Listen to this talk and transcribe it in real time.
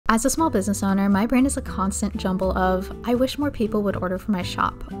As a small business owner, my brain is a constant jumble of, I wish more people would order from my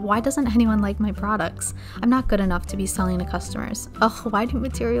shop. Why doesn't anyone like my products? I'm not good enough to be selling to customers. Ugh, why do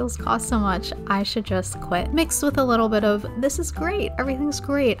materials cost so much? I should just quit. Mixed with a little bit of, this is great, everything's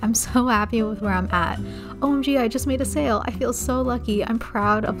great, I'm so happy with where I'm at. OMG, I just made a sale, I feel so lucky, I'm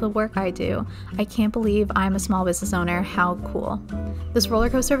proud of the work I do. I can't believe I'm a small business owner, how cool. This roller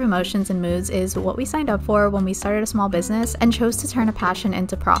coaster of emotions and moods is what we signed up for when we started a small business and chose to turn a passion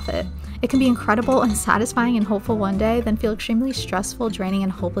into profit. It can be incredible and satisfying and hopeful one day, then feel extremely stressful, draining,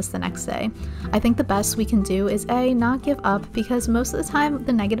 and hopeless the next day. I think the best we can do is A, not give up, because most of the time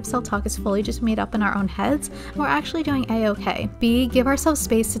the negative self-talk is fully just made up in our own heads and we're actually doing A-okay. B, give ourselves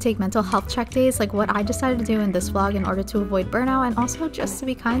space to take mental health check days like what I decided to do in this vlog in order to avoid burnout and also just to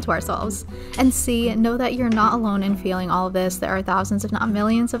be kind to ourselves. And C, know that you're not alone in feeling all of this. There are thousands if not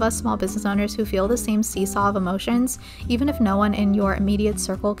millions of us small business owners who feel the same seesaw of emotions, even if no one in your immediate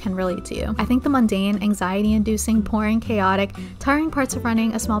circle can relate to you. I think the mundane, anxiety-inducing, boring, chaotic, tiring parts of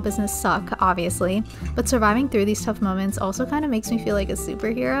running a small business suck, obviously, but surviving through these tough moments also kind of makes me feel like a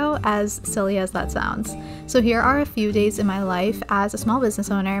superhero, as silly as that sounds. So here are a few days in my life as a small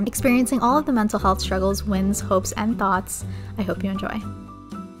business owner, experiencing all of the mental health struggles, wins, hopes, and thoughts. I hope you enjoy.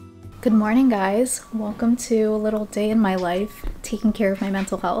 Good morning, guys. Welcome to a little day in my life, taking care of my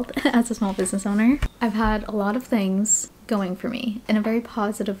mental health as a small business owner. I've had a lot of things going for me in a very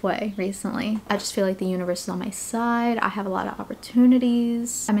positive way recently. I just feel like the universe is on my side. I have a lot of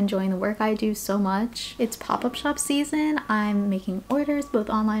opportunities. I'm enjoying the work I do so much. It's pop-up shop season. I'm making orders both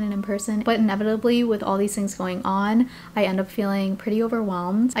online and in person, but inevitably with all these things going on, I end up feeling pretty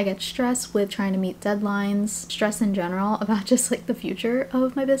overwhelmed. I get stressed with trying to meet deadlines, stress in general about just like the future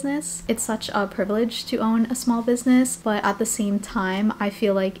of my business. It's such a privilege to own a small business, but at the same time, I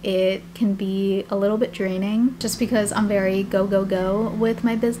feel like it can be a little bit draining just because I'm very go with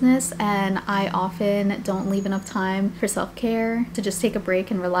my business and I often don't leave enough time for self-care to just take a break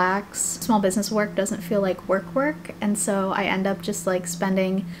and relax. Small business work doesn't feel like work, and so I end up just like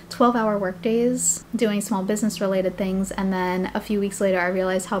spending 12-hour work days doing small business related things, and then a few weeks later I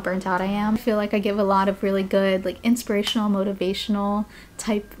realize how burnt out I am. I feel like I give a lot of really good like inspirational, motivational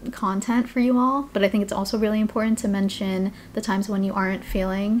type content for you all, but I think it's also really important to mention the times when you aren't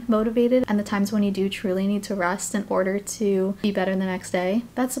feeling motivated and the times when you do truly need to rest in order to be better the next day.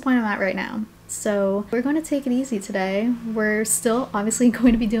 That's the point I'm at right now. So we're going to take it easy today. We're still obviously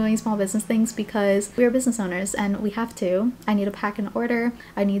going to be doing small business things because we are business owners and we have to. I need to pack an order.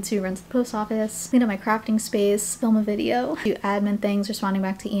 I need to run to the post office, clean up my crafting space, film a video, do admin things, responding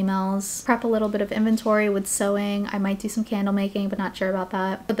back to emails, prep a little bit of inventory with sewing. I might do some candle making, but not sure about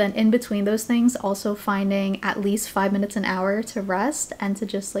that. But then in between those things, also finding at least 5 minutes an hour to rest and to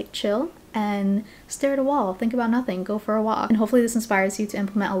just like chill and stare at a wall, think about nothing, go for a walk. And hopefully this inspires you to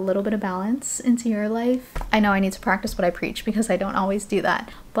implement a little bit of balance into your life. I know I need to practice what I preach because I don't always do that,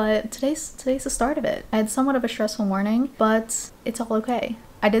 but today's the start of it. I had somewhat of a stressful morning, but it's all okay.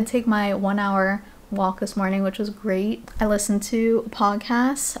 I did take my 1 hour walk this morning, which was great. I listened to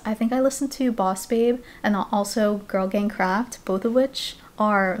podcasts. I think I listened to Boss Babe and also Girl Gang Craft, both of which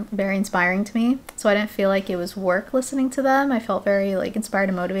are very inspiring to me. So I didn't feel like it was work listening to them. I felt very like inspired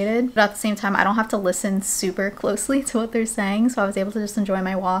and motivated, but at the same time I don't have to listen super closely to what they're saying, so I was able to just enjoy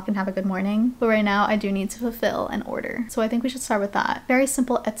my walk and have a good morning. But right now I do need to fulfill an order, so I think we should start with that. Very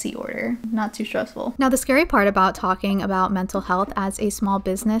simple Etsy order, not too stressful. Now the scary part about talking about mental health as a small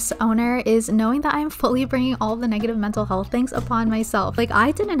business owner is knowing that I'm fully bringing all the negative mental health things upon myself. Like,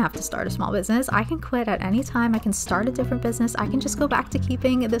 I didn't have to start a small business. I can quit at any time. I can start a different business. I can just go back to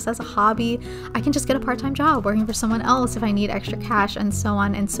keeping this as a hobby. I can just get a part-time job working for someone else if I need extra cash, and so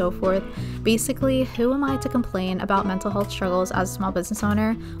on and so forth. Basically, who am I to complain about mental health struggles as a small business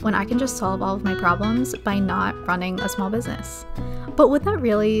owner when I can just solve all of my problems by not running a small business? But would that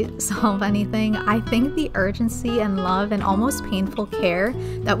really solve anything? I think the urgency and love and almost painful care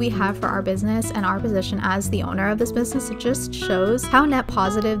that we have for our business and our position as the owner of this business, it just shows how net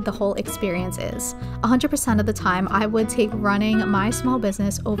positive the whole experience is. 100% of the time, I would take running my small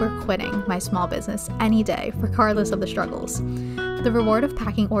business over quitting my small business any day, regardless of the struggles. The reward of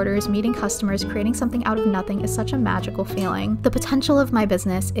packing orders, meeting customers, creating something out of nothing is such a magical feeling. The potential of my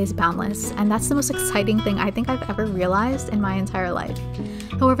business is boundless, and that's the most exciting thing I think I've ever realized in my entire life.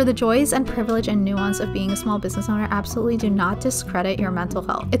 However, the joys and privilege and nuance of being a small business owner absolutely do not discredit your mental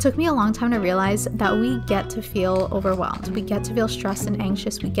health. It took me a long time to realize that we get to feel overwhelmed. We get to feel stressed and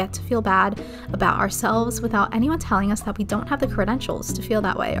anxious. We get to feel bad about ourselves without anyone telling us that we don't have the credentials to feel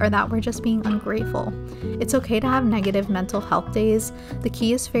that way or that we're just being ungrateful. It's okay to have negative mental health days. The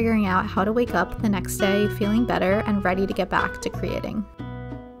key is figuring out how to wake up the next day feeling better and ready to get back to creating.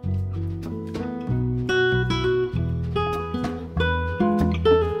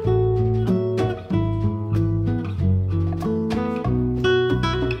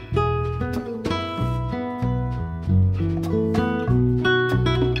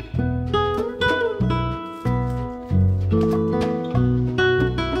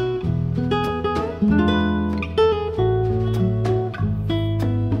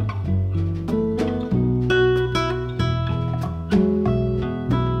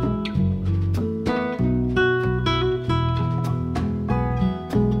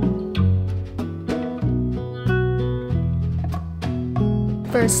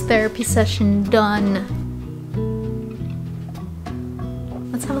 First therapy session done.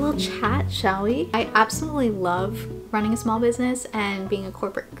 Let's have a little chat, shall we? I absolutely love running a small business and being a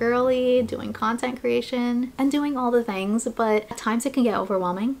corporate girly, doing content creation, and doing all the things, but at times it can get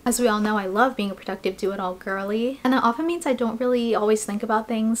overwhelming. As we all know, I love being a productive do-it-all girly, and that often means I don't really always think about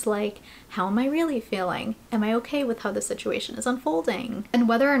things like, how am I really feeling? Am I okay with how the situation is unfolding? And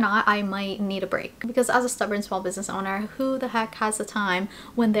whether or not I might need a break. Because as a stubborn small business owner, who the heck has the time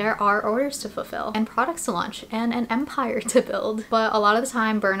when there are orders to fulfill and products to launch and an empire to build? But a lot of the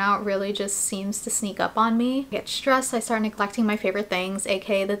time, burnout really just seems to sneak up on me. I get stressed, I start neglecting my favorite things,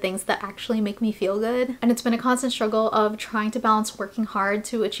 aka the things that actually make me feel good. And it's been a constant struggle of trying to balance working hard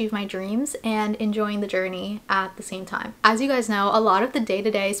to achieve my dreams and enjoying the journey at the same time. As you guys know, a lot of the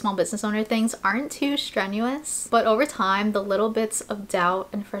day-to-day small business owner things aren't too strenuous, but over time the little bits of doubt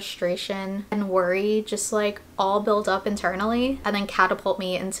and frustration and worry just like all build up internally and then catapult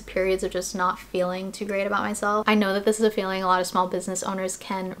me into periods of just not feeling too great about myself. I know that this is a feeling a lot of small business owners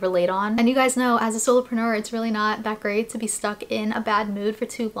can relate on, and you guys know as a solopreneur it's really not that great to be stuck in a bad mood for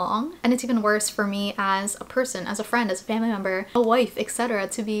too long, and it's even worse for me as a person, as a friend, as a family member, a wife, etc.,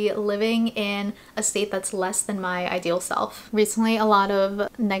 to be living in a state that's less than my ideal self. Recently a lot of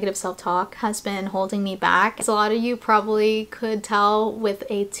negative self-talk has been holding me back. As a lot of you probably could tell with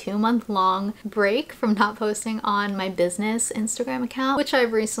a 2-month-long break from not posting on my business Instagram account, which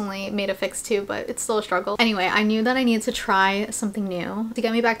I've recently made a fix to, but it's still a struggle. Anyway, I knew that I needed to try something new to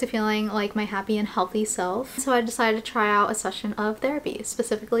get me back to feeling like my happy and healthy self. So I decided to try out a session of therapy,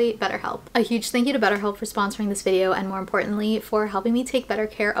 specifically BetterHelp. A huge thank you to BetterHelp for sponsoring this video and more importantly for helping me take better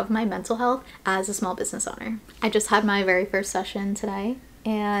care of my mental health as a small business owner. I just had my very first session today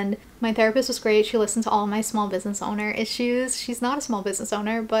and my therapist was great. She listened to all my small business owner issues. She's not a small business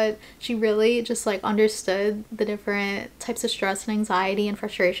owner, but she really just like understood the different types of stress and anxiety and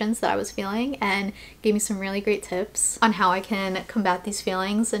frustrations that I was feeling and gave me some really great tips on how I can combat these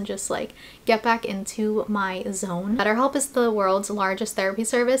feelings and just like get back into my zone. BetterHelp is the world's largest therapy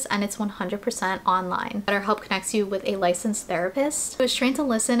service and it's 100% online. BetterHelp connects you with a licensed therapist who is trained to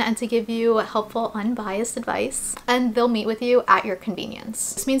listen and to give you helpful, unbiased advice, and they'll meet with you at your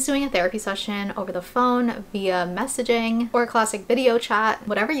convenience. This means doing a therapy session over the phone, via messaging, or a classic video chat,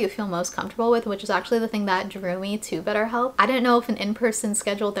 whatever you feel most comfortable with, which is actually the thing that drew me to BetterHelp. I didn't know if an in-person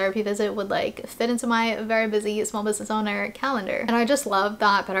scheduled therapy visit would like fit into my very busy small business owner calendar. And I just love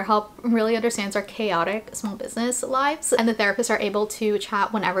that BetterHelp really understands our chaotic small business lives and the therapists are able to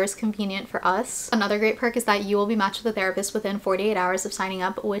chat whenever is convenient for us. Another great perk is that you will be matched with a therapist within 48 hours of signing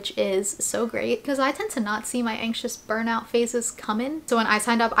up, which is so great because I tend to not see my anxious burnout phases coming. So when I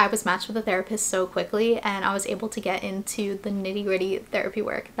signed up, I was matched with a therapist so quickly and I was able to get into the nitty-gritty therapy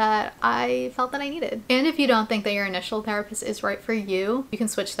work that I felt that I needed. And if you don't think that your initial therapist is right for you, you can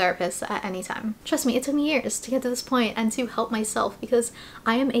switch therapists at any time. Trust me, it took me years to get to this point and to help myself because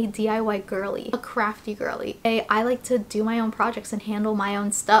I am a DIY girly, a crafty girly. I like to do my own projects and handle my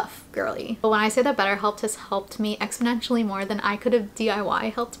own stuff girly. But when I say that BetterHelp has helped me exponentially more than I could have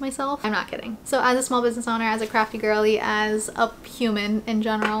DIY helped myself, I'm not kidding. So as a small business owner, as a crafty girly, as a human in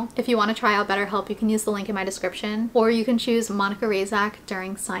general, if you want to try out BetterHelp, you can use the link in my description, or you can choose Monica Razak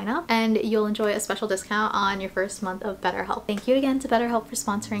during sign up and you'll enjoy a special discount on your first month of BetterHelp. Thank you again to BetterHelp for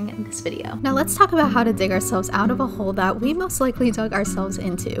sponsoring this video. Now let's talk about how to dig ourselves out of a hole that we most likely dug ourselves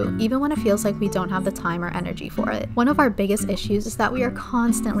into, even when it feels like we don't have the time or energy for it. One of our biggest issues is that we are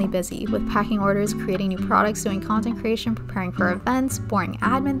constantly busy with packing orders, creating new products, doing content creation, preparing for events, boring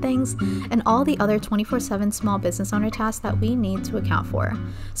admin things, and all the other 24/7 small business owner tasks that we need to account for.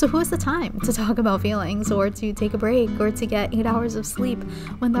 So who has the time to talk about feelings or to take a break or to get 8 hours of sleep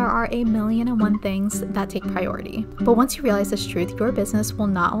when there are a million and one things that take priority? But once you realize this truth, your business will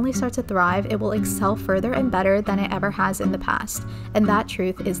not only start to thrive, it will excel further and better than it ever has in the past. And that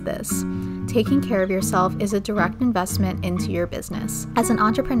truth is this: taking care of yourself is a direct investment into your business. As an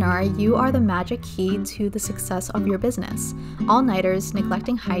entrepreneur, you are the magic key to the success of your business. All-nighters,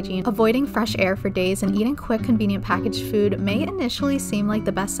 neglecting hygiene, avoiding fresh air for days, and eating quick, convenient packaged food may initially seem like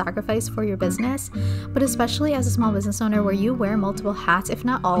the best sacrifice for your business, but especially as a small business owner where you wear multiple hats, if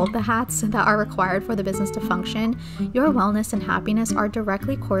not all of the hats that are required for the business to function, your wellness and happiness are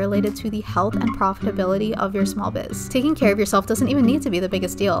directly correlated to the health and profitability of your small biz. Taking care of yourself doesn't even need to be the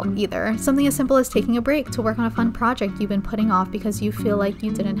biggest deal either. Something as simple as taking a break to work on a fun project you've been putting off because you feel like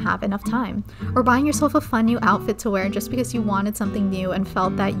you didn't have enough time, or buying yourself a fun new outfit to wear just because you wanted something new and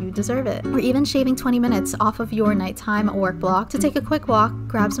felt that you deserve it, or even shaving 20 minutes off of your nighttime work block to take a a quick walk,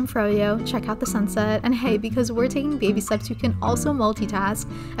 grab some froyo, check out the sunset, and hey, because we're taking baby steps, you can also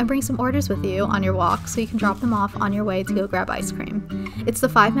multitask and bring some orders with you on your walk so you can drop them off on your way to go grab ice cream. It's the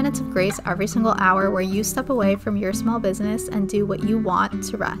 5 minutes of grace every single hour where you step away from your small business and do what you want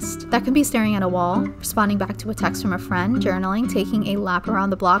to rest. That can be staring at a wall, responding back to a text from a friend, journaling, taking a lap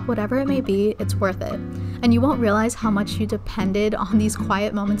around the block, whatever it may be, it's worth it. And you won't realize how much you depended on these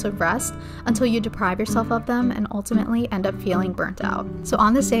quiet moments of rest until you deprive yourself of them and ultimately end up feeling burnt out. So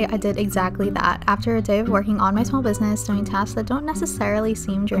on this day, I did exactly that. After a day of working on my small business, doing tasks that don't necessarily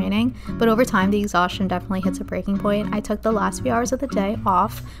seem draining, but over time the exhaustion definitely hits a breaking point, I took the last few hours of the day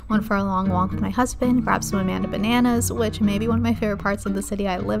off, went for a long walk with my husband, grabbed some Amanda bananas, which may be one of my favorite parts of the city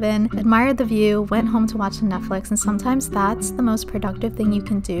I live in, admired the view, went home to watch some Netflix, and sometimes that's the most productive thing you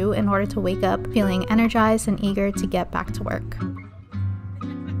can do in order to wake up feeling energized and eager to get back to work.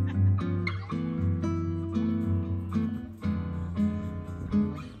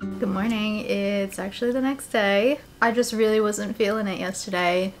 Good morning. It's actually the next day. I just really wasn't feeling it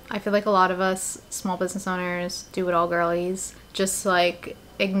yesterday. I feel like a lot of us small business owners, do it all girlies, just like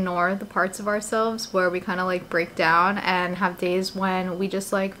ignore the parts of ourselves where we kind of like break down and have days when we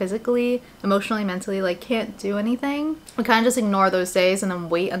just like physically, emotionally, mentally like can't do anything. We kind of just ignore those days and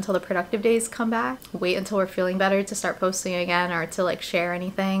then wait until the productive days come back. Wait until we're feeling better to start posting again or to like share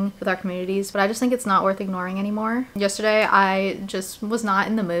anything with our communities. But I just think it's not worth ignoring anymore. Yesterday I just was not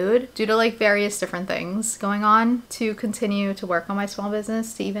in the mood due to like various different things going on to continue to work on my small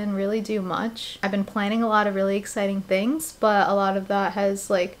business, to even really do much. I've been planning a lot of really exciting things, but a lot of that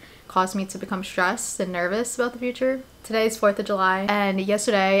has like caused me to become stressed and nervous about the future. Today is 4th of July, and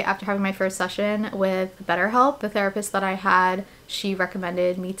yesterday, after having my first session with BetterHelp, the therapist that I had, she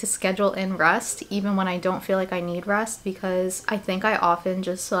recommended me to schedule in rest even when I don't feel like I need rest, because I think I often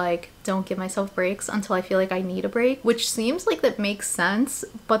just like don't give myself breaks until I feel like I need a break, which seems like that makes sense,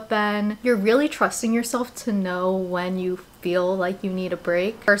 but then you're really trusting yourself to know when you feel like you need a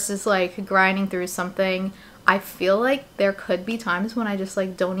break versus like grinding through something. I feel like there could be times when I just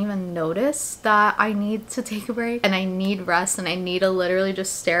like don't even notice that I need to take a break and I need rest and I need to literally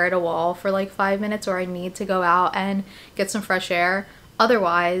just stare at a wall for like 5 minutes, or I need to go out and get some fresh air.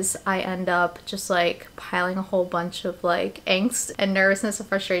 Otherwise, I end up just like piling a whole bunch of like angst and nervousness and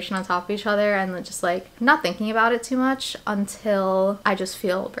frustration on top of each other and just like not thinking about it too much until I just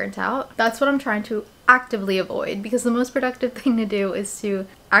feel burnt out. That's what I'm trying to actively avoid, because the most productive thing to do is to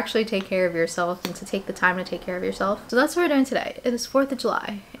actually take care of yourself and to take the time to take care of yourself. So that's what we're doing today. It is 4th of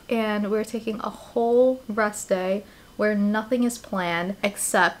July and we're taking a whole rest day where nothing is planned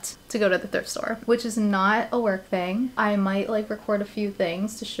except to go to the thrift store, which is not a work thing. I might like record a few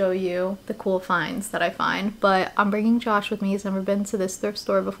things to show you the cool finds that I find, but I'm bringing Josh with me. He's never been to this thrift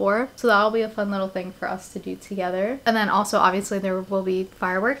store before, so that'll be a fun little thing for us to do together. And then also obviously there will be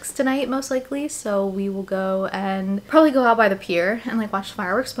fireworks tonight most likely, so we will go and probably go out by the pier and like watch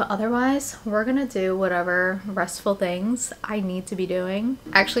fireworks, but otherwise we're gonna do whatever restful things I need to be doing.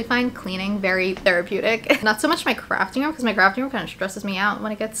 I actually find cleaning very therapeutic. Not so much my crafting room, because my crafting room kind of stresses me out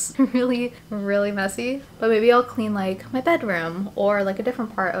when it gets really messy, but maybe I'll clean like my bedroom or like a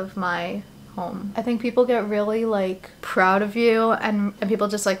different part of my home. I think people get really like proud of you and people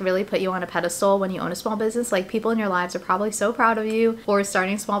just like really put you on a pedestal when you own a small business. Like people in your lives are probably so proud of you for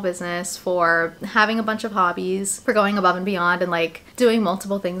starting a small business, for having a bunch of hobbies, for going above and beyond and like doing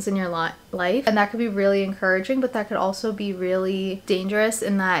multiple things in your life. And that could be really encouraging, but that could also be really dangerous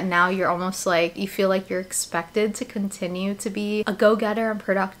in that now you're almost like, you feel like you're expected to continue to be a go-getter and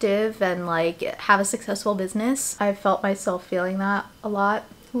productive and like have a successful business. I've felt myself feeling that a lot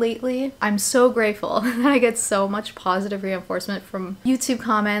lately. I'm so grateful that I get so much positive reinforcement from YouTube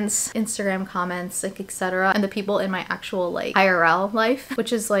comments, Instagram comments, like etc., and the people in my actual like IRL life,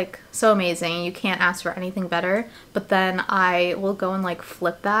 which is like so amazing. You can't ask for anything better. But then I will go and like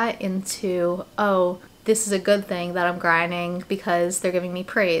flip that into, oh, this is a good thing that I'm grinding because they're giving me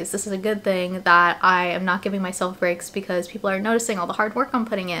praise. This is a good thing that I am not giving myself breaks because people are noticing all the hard work I'm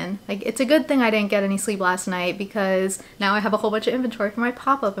putting in. Like, it's a good thing I didn't get any sleep last night because now I have a whole bunch of inventory for my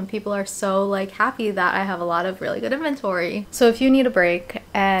pop-up and people are so like happy that I have a lot of really good inventory. So if you need a break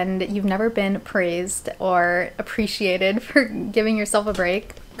and you've never been praised or appreciated for giving yourself a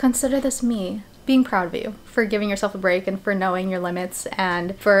break, consider this me being proud of you for giving yourself a break and for knowing your limits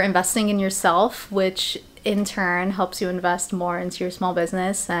and for investing in yourself, which in turn helps you invest more into your small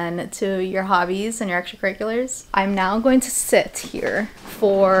business and to your hobbies and your extracurriculars. I'm now going to sit here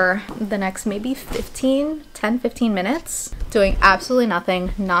for the next maybe 10-15 minutes doing absolutely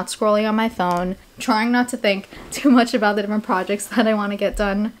nothing, not scrolling on my phone, trying not to think too much about the different projects that I want to get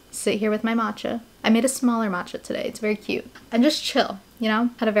done. Sit here with my matcha I made a smaller matcha today. It's very cute. And just chill, you know?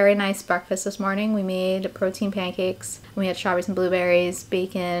 Had a very nice breakfast this morning. We made protein pancakes. We had strawberries and blueberries,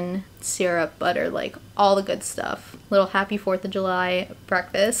 bacon, syrup, butter, like all the good stuff. Little happy 4th of July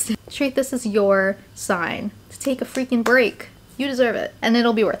breakfast. Treat this as your sign to take a freaking break. You deserve it, and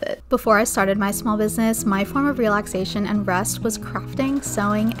it'll be worth it. Before I started my small business, my form of relaxation and rest was crafting,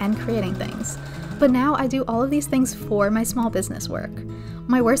 sewing, and creating things. But now I do all of these things for my small business work.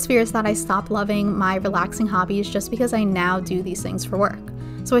 My worst fear is that I stop loving my relaxing hobbies just because I now do these things for work.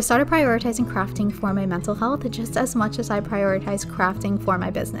 So I started prioritizing crafting for my mental health just as much as I prioritize crafting for my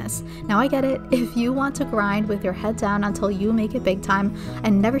business. Now I get it. If you want to grind with your head down until you make it big time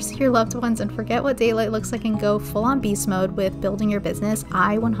and never see your loved ones and forget what daylight looks like and go full on beast mode with building your business,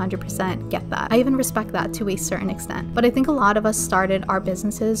 I 100% get that. I even respect that to a certain extent. But I think a lot of us started our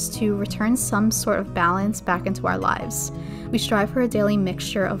businesses to return some sort of balance back into our lives. We strive for a daily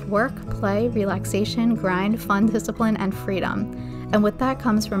mixture of work, play, relaxation, grind, fun, discipline, and freedom. And with that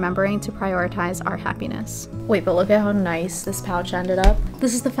comes remembering to prioritize our happiness. Wait, but look at how nice this pouch ended up.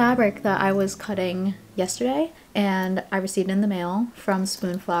 This is the fabric that I was cutting yesterday and I received in the mail from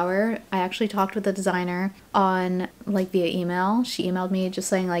Spoonflower. I actually talked with the designer on via email. She emailed me just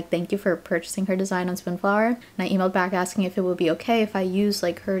saying thank you for purchasing her design on Spoonflower. And I emailed back asking if it would be okay if I use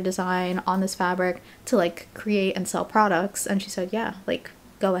her design on this fabric to create and sell products. And she said, yeah,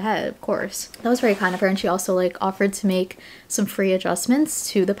 go ahead, of course. That was very kind of her, and she also offered to make some free adjustments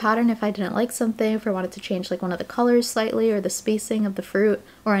to the pattern if I didn't like something, if I wanted to change one of the colors slightly or the spacing of the fruit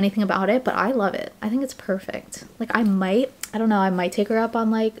or anything about it. But I love it. I think it's perfect. I might take her up on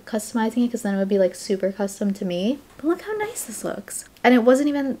customizing it because then it would be super custom to me. But look how nice this looks. And it wasn't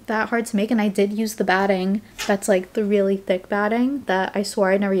even that hard to make, and I did use the batting that's the really thick batting that I swore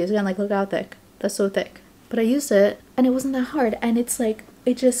I'd never use again. Look how thick. That's so thick. But I used it and it wasn't that hard, and it's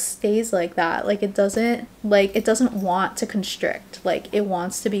it just stays like that. It doesn't want to constrict. It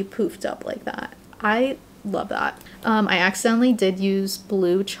wants to be poofed up like that. I love that. I accidentally did use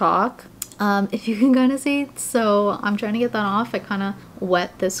blue chalk, if you can kind of see. So I'm trying to get that off. I kind of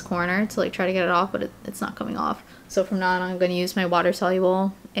wet this corner to try to get it off, but it's not coming off. So from now on, I'm going to use my water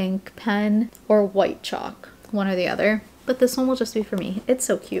soluble ink pen or white chalk, one or the other. But this one will just be for me. It's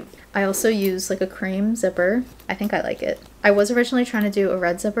so cute. I also use a cream zipper. I think I like it. I was originally trying to do a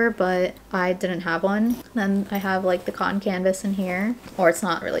red zipper, but I didn't have one. Then I have the cotton canvas in here. Or it's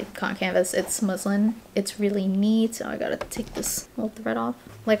not really cotton canvas, it's muslin. It's really neat. Oh, I gotta take this little thread off.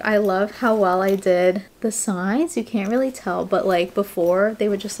 I love how well I did the sides. You can't really tell, but before they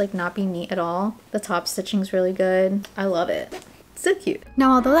would just not be neat at all. The top stitching's really good. I love it. So cute.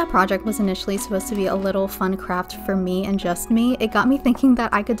 Now, although that project was initially supposed to be a little fun craft for me and just me, it got me thinking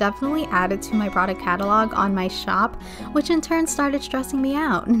that I could definitely add it to my product catalog on my shop, which in turn started stressing me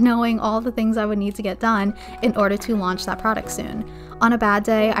out, knowing all the things I would need to get done in order to launch that product soon. On a bad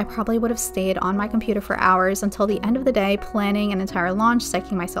day, I probably would have stayed on my computer for hours until the end of the day planning an entire launch,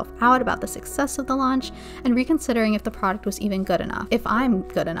 psyching myself out about the success of the launch, and reconsidering if the product was even good enough, if I'm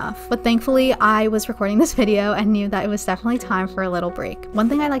good enough. But thankfully, I was recording this video and knew that it was definitely time for a little break. One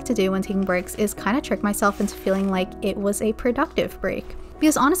thing I like to do when taking breaks is kind of trick myself into feeling like it was a productive break.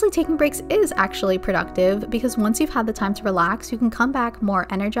 Because honestly, taking breaks is actually productive, because once you've had the time to relax, you can come back more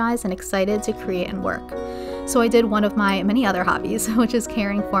energized and excited to create and work. So I did one of my many other hobbies, which is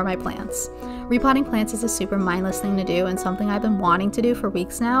caring for my plants. Repotting plants is a super mindless thing to do and something I've been wanting to do for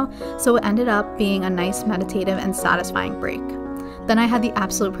weeks now, so it ended up being a nice meditative and satisfying break. Then I had the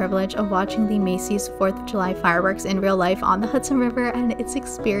absolute privilege of watching the Macy's 4th of July fireworks in real life on the Hudson River, and it's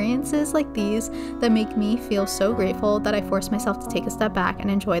experiences like these that make me feel so grateful that I force myself to take a step back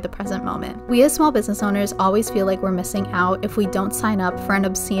and enjoy the present moment. We as small business owners always feel like we're missing out if we don't sign up for an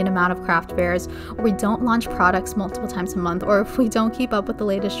obscene amount of craft fairs, or we don't launch products multiple times a month, or if we don't keep up with the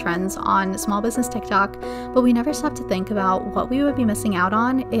latest trends on small business TikTok, but we never stop to think about what we would be missing out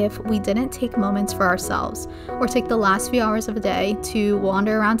on if we didn't take moments for ourselves, or take the last few hours of a day to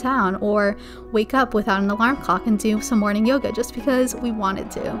wander around town, or wake up without an alarm clock and do some morning yoga just because we wanted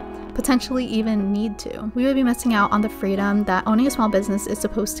to, potentially even need to. We would be missing out on the freedom that owning a small business is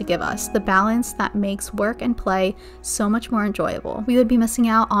supposed to give us, the balance that makes work and play so much more enjoyable. We would be missing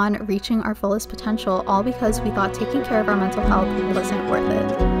out on reaching our fullest potential, all because we thought taking care of our mental health wasn't worth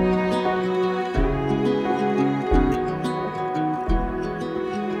it.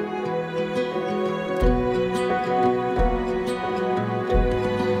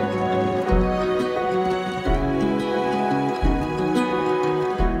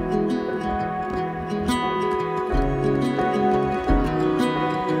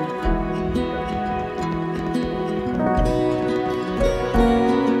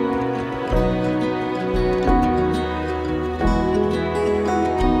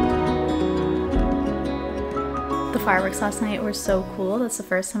 fireworks last night were so cool. That's the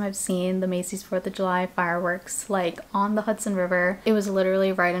first time I've seen the Macy's 4th of July fireworks like on the Hudson River. It was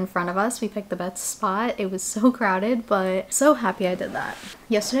literally right in front of us. We picked the best spot. It was so crowded, but so happy I did that.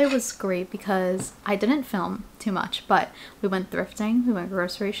 Yesterday was great because I didn't film too much, but we went thrifting, we went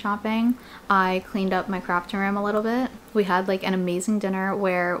grocery shopping, I cleaned up my crafting room a little bit. We had like an amazing dinner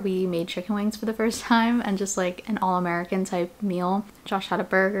where we made chicken wings for the first time and just like an all-American type meal. Josh had a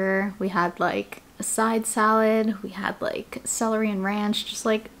burger, we had like a side salad, we had like celery and ranch, just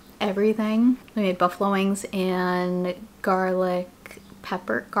like everything. We made buffalo wings and garlic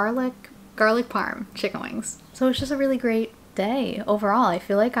parm chicken wings. So it was just a really great day overall. I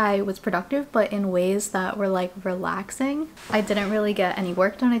feel like I was productive, but in ways that were like relaxing. I didn't really get any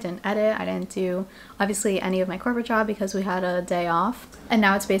work done. I didn't edit. I didn't do obviously any of my corporate job because we had a day off. And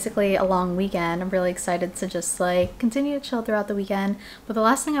now it's basically a long weekend. I'm really excited to just like continue to chill throughout the weekend. But the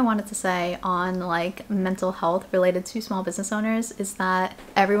last thing I wanted to say on like mental health related to small business owners is that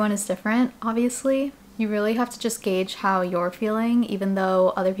everyone is different, obviously. You really have to just gauge how you're feeling, even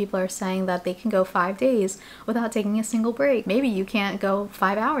though other people are saying that they can go 5 days without taking a single break. Maybe you can't go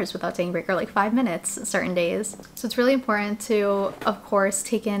 5 hours without taking a break, or like 5 minutes certain days. So it's really important to, of course,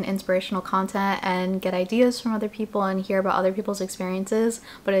 take in inspirational content and get ideas from other people and hear about other people's experiences.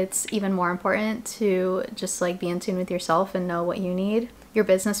 But it's even more important to just like be in tune with yourself and know what you need. Your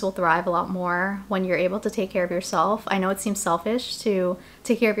business will thrive a lot more when you're able to take care of yourself. I know it seems selfish to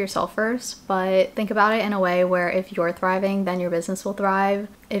take care of yourself first, but think about it in a way where if you're thriving, then your business will thrive.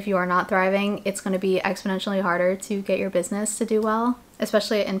 If you're not thriving, it's going to be exponentially harder to get your business to do well.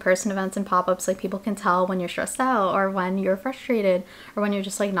 Especially at in-person events and pop-ups, like people can tell when you're stressed out or when you're frustrated or when you're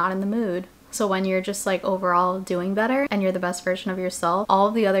just like not in the mood. So when you're just like overall doing better and you're the best version of yourself, all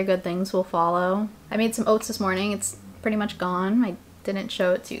of the other good things will follow. I made some oats this morning. It's pretty much gone. I didn't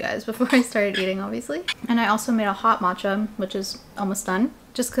show it to you guys before I started eating, obviously. And I also made a hot matcha, which is almost done,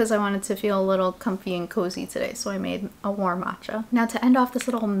 just because I wanted to feel a little comfy and cozy today, so I made a warm matcha. Now to end off this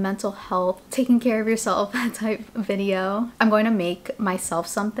little mental health, taking care of yourself type video, I'm going to make myself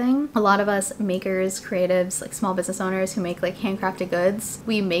something. A lot of us makers, creatives, like small business owners who make like handcrafted goods,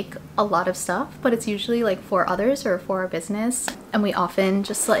 we make a lot of stuff, but it's usually like for others or for our business, and we often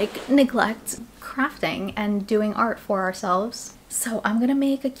just like neglect crafting and doing art for ourselves. So I'm gonna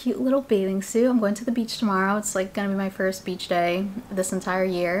make a cute little bathing suit. I'm going to the beach tomorrow. It's like gonna be my first beach day this entire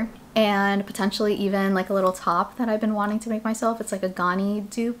year. And potentially even like a little top that I've been wanting to make myself. It's like a Ghani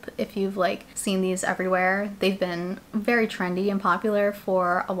dupe. If you've like seen these everywhere, they've been very trendy and popular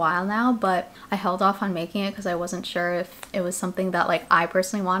for a while now, but I held off on making it because I wasn't sure if it was something that like I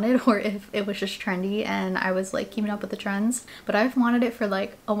personally wanted or if it was just trendy and I was like keeping up with the trends. But I've wanted it for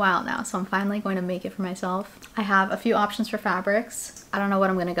like a while now, so I'm finally going to make it for myself. I have a few options for fabrics. I don't know what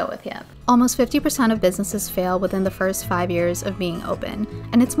I'm gonna go with yet. Almost 50% of businesses fail within the first 5 years of being open,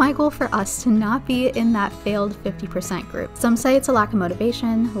 and it's my goal for us to not be in that failed 50% group. Some say it's a lack of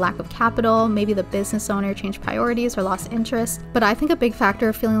motivation, lack of capital, maybe the business owner changed priorities or lost interest, but I think a big factor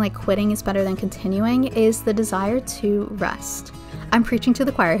of feeling like quitting is better than continuing is the desire to rest. I'm preaching to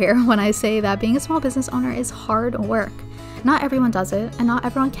the choir here when I say that being a small business owner is hard work. Not everyone does it, and not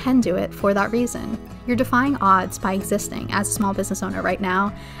everyone can do it for that reason. You're defying odds by existing as a small business owner right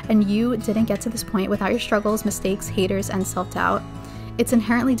now, and you didn't get to this point without your struggles, mistakes, haters, and self-doubt. It's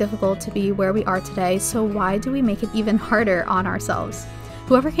inherently difficult to be where we are today, so why do we make it even harder on ourselves?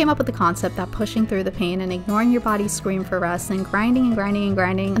 Whoever came up with the concept that pushing through the pain and ignoring your body's scream for rest and grinding and grinding and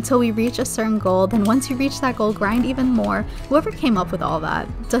grinding until we reach a certain goal, then once you reach that goal, grind even more, whoever came up with all that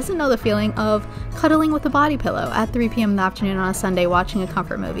doesn't know the feeling of cuddling with a body pillow at 3 p.m. in the afternoon on a Sunday watching a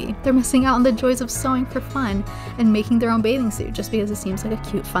comfort movie. They're missing out on the joys of sewing for fun and making their own bathing suit just because it seems like a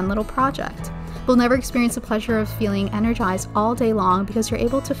cute, fun little project. They'll never experience the pleasure of feeling energized all day long because you're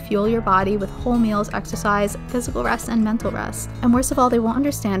able to fuel your body with whole meals, exercise, physical rest, and mental rest. And worst of all, they won't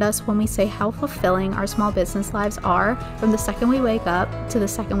understand us when we say how fulfilling our small business lives are from the second we wake up to the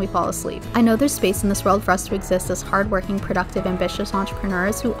second we fall asleep. I know there's space in this world for us to exist as hardworking, productive, ambitious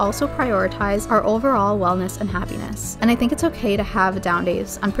entrepreneurs who also prioritize our overall wellness and happiness. And I think it's okay to have down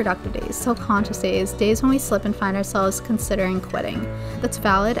days, unproductive days, self-conscious days, days when we slip and find ourselves considering quitting. That's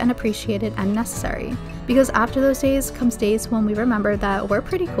valid and appreciated and necessary. Because after those days comes days when we remember that we're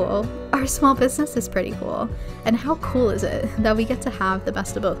pretty cool, our small business is pretty cool, and how cool is it that we get to have the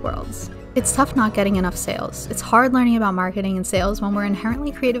best of both worlds. It's tough not getting enough sales. It's hard learning about marketing and sales when we're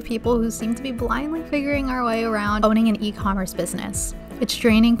inherently creative people who seem to be blindly figuring our way around owning an e-commerce business. It's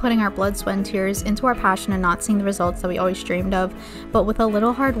draining putting our blood, sweat, and tears into our passion and not seeing the results that we always dreamed of, but with a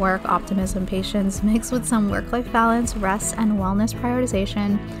little hard work, optimism, patience, mixed with some work-life balance, rest, and wellness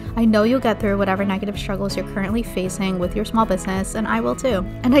prioritization, I know you'll get through whatever negative struggles you're currently facing with your small business, and I will too.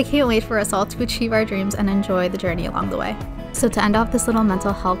 And I can't wait for us all to achieve our dreams and enjoy the journey along the way. So to end off this little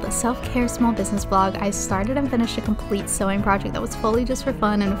mental health self-care small business vlog, I started and finished a complete sewing project that was fully just for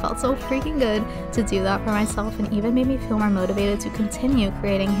fun, and it felt so freaking good to do that for myself, and even made me feel more motivated to continue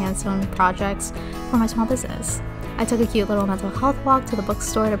creating hand-sewn projects for my small business. I took a cute little mental health walk to the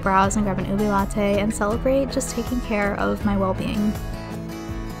bookstore to browse and grab an ube latte and celebrate just taking care of my well-being.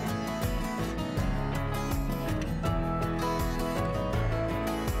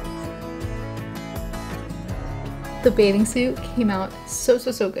 The bathing suit came out so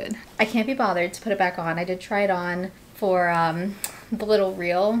good. I can't be bothered to put it back on. I did try it on for the little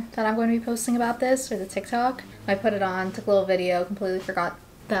reel that I'm going to be posting about this, or the TikTok. I put it on, took a little video, completely forgot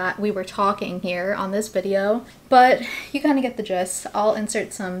that we were talking here on this video, but you kind of get the gist. I'll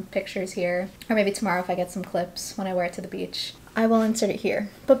insert some pictures here, or maybe tomorrow if I get some clips when I wear it to the beach. I will insert it here.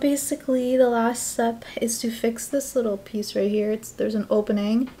 But basically the last step is to fix this little piece right here. There's an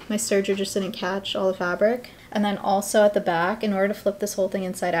opening. My serger just didn't catch all the fabric. And then also at the back, in order to flip this whole thing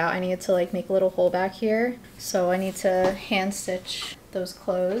inside out, I needed to like make a little hole back here. So I need to hand stitch those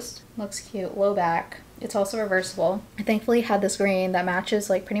closed. Looks cute, low back. It's also reversible. I thankfully had this green that matches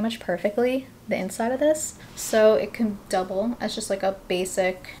like pretty much perfectly the inside of this. So it can double as just like a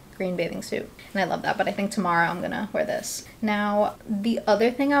basic green bathing suit. And I love that, but I think tomorrow I'm gonna wear this. Now, the other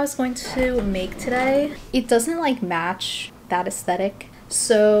thing I was going to make today, it doesn't like match that aesthetic.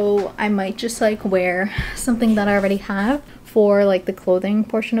 So I might just like wear something that I already have for like the clothing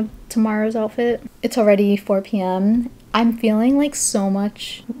portion of tomorrow's outfit. It's already 4 p.m. I'm feeling like so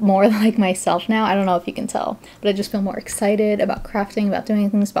much more like myself now. I don't know if you can tell, but I just feel more excited about crafting, about doing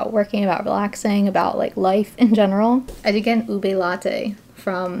things, about working, about relaxing, about like life in general. I did get an ube latte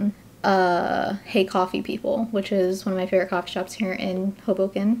from Hey Coffee People, which is one of my favorite coffee shops here in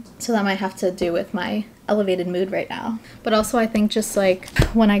Hoboken. So that might have to do with my elevated mood right now. But also I think just like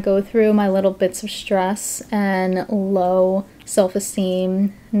when I go through my little bits of stress and low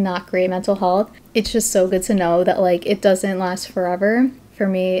self-esteem, not great mental health, it's just so good to know that like it doesn't last forever. For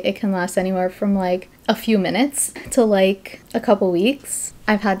me, it can last anywhere from like a few minutes to like a couple weeks.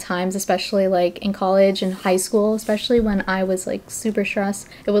 I've had times, especially like in college and high school, especially when I was like super stressed,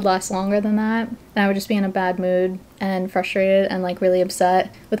 it would last longer than that. And I would just be in a bad mood and frustrated and like really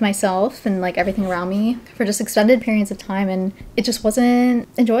upset with myself and like everything around me for just extended periods of time, and it just wasn't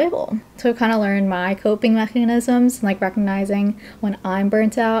enjoyable. So I've kind of learned my coping mechanisms and like recognizing when I'm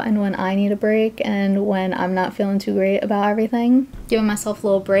burnt out and when I need a break and when I'm not feeling too great about everything. Giving myself a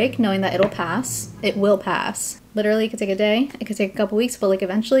little break, knowing that it'll pass. It will pass. Literally, it could take a day, it could take a couple weeks, but like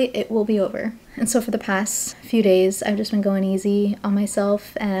eventually it will be over. And so for the past few days, I've just been going easy on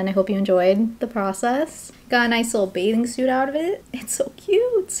myself, and I hope you enjoyed the process. Got a nice little bathing suit out of it. It's so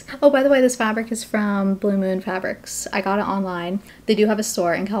cute. Oh, by the way, this fabric is from Blue Moon Fabrics. I got it online. They do have a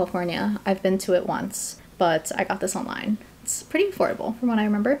store in California. I've been to it once, but I got this online. It's pretty affordable from what I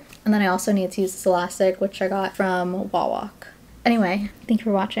remember. And then I also need to use this elastic, which I got from Wawak. Anyway, thank you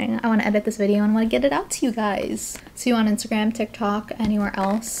for watching. I want to edit this video and want to get it out to you guys. See you on Instagram, TikTok, anywhere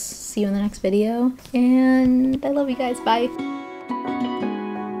else. See you in the next video. And I love you guys. Bye.